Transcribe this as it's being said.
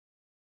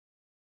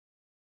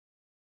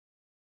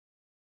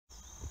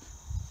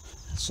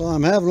So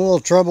I'm having a little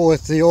trouble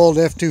with the old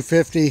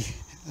F250.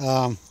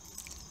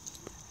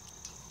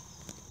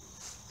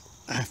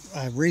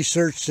 I've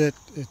researched it.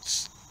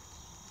 It's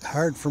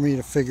hard for me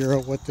to figure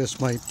out what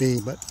this might be,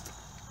 but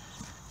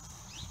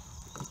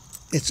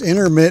it's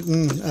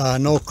intermittent,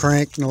 no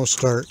crank, no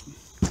start.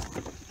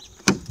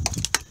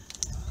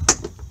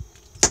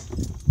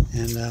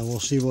 And we'll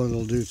see what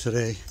it'll do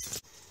today.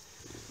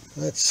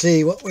 Let's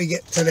see what we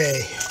get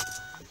today.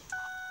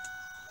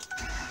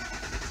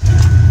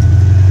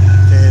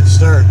 Okay, it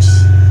starts.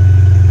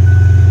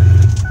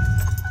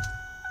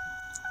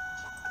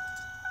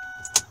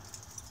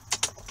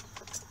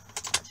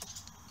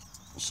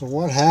 So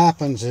what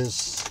happens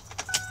is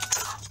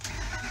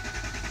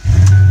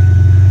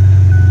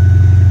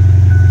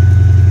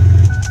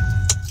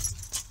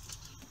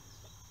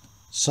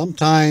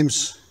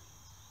sometimes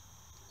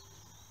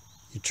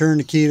you turn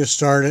the key to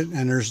start it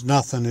and there's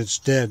nothing, it's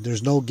dead.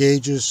 There's no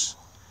gauges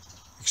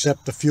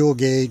except the fuel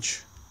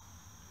gauge,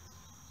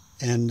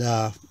 and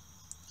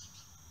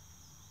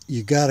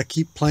you got to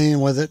keep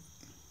playing with it,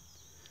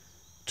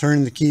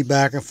 turning the key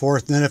back and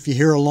forth. And then if you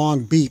hear a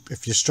long beep,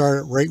 if you start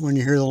it right when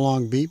you hear the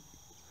long beep,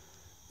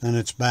 then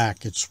it's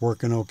back, it's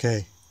working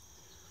okay.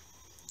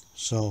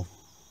 So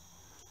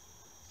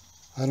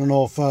I don't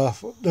know if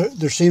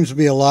there seems to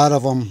be a lot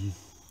of them,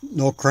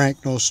 no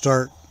crank, no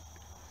start,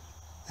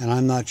 and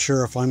I'm not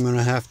sure if I'm going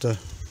to have to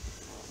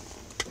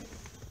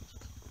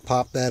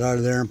pop that out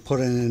of there and put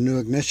in a new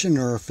ignition,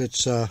 or if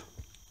it's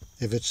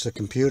the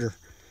computer.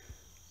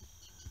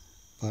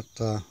 But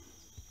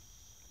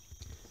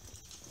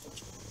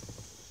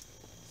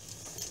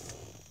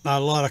not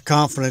a lot of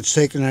confidence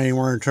taking it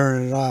anywhere and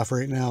turning it off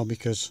right now,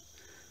 because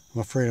I'm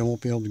afraid I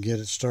won't be able to get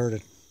it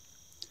started.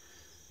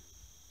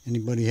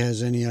 Anybody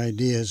has any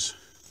ideas,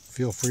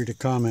 feel free to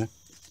comment.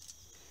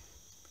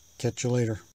 Catch you later.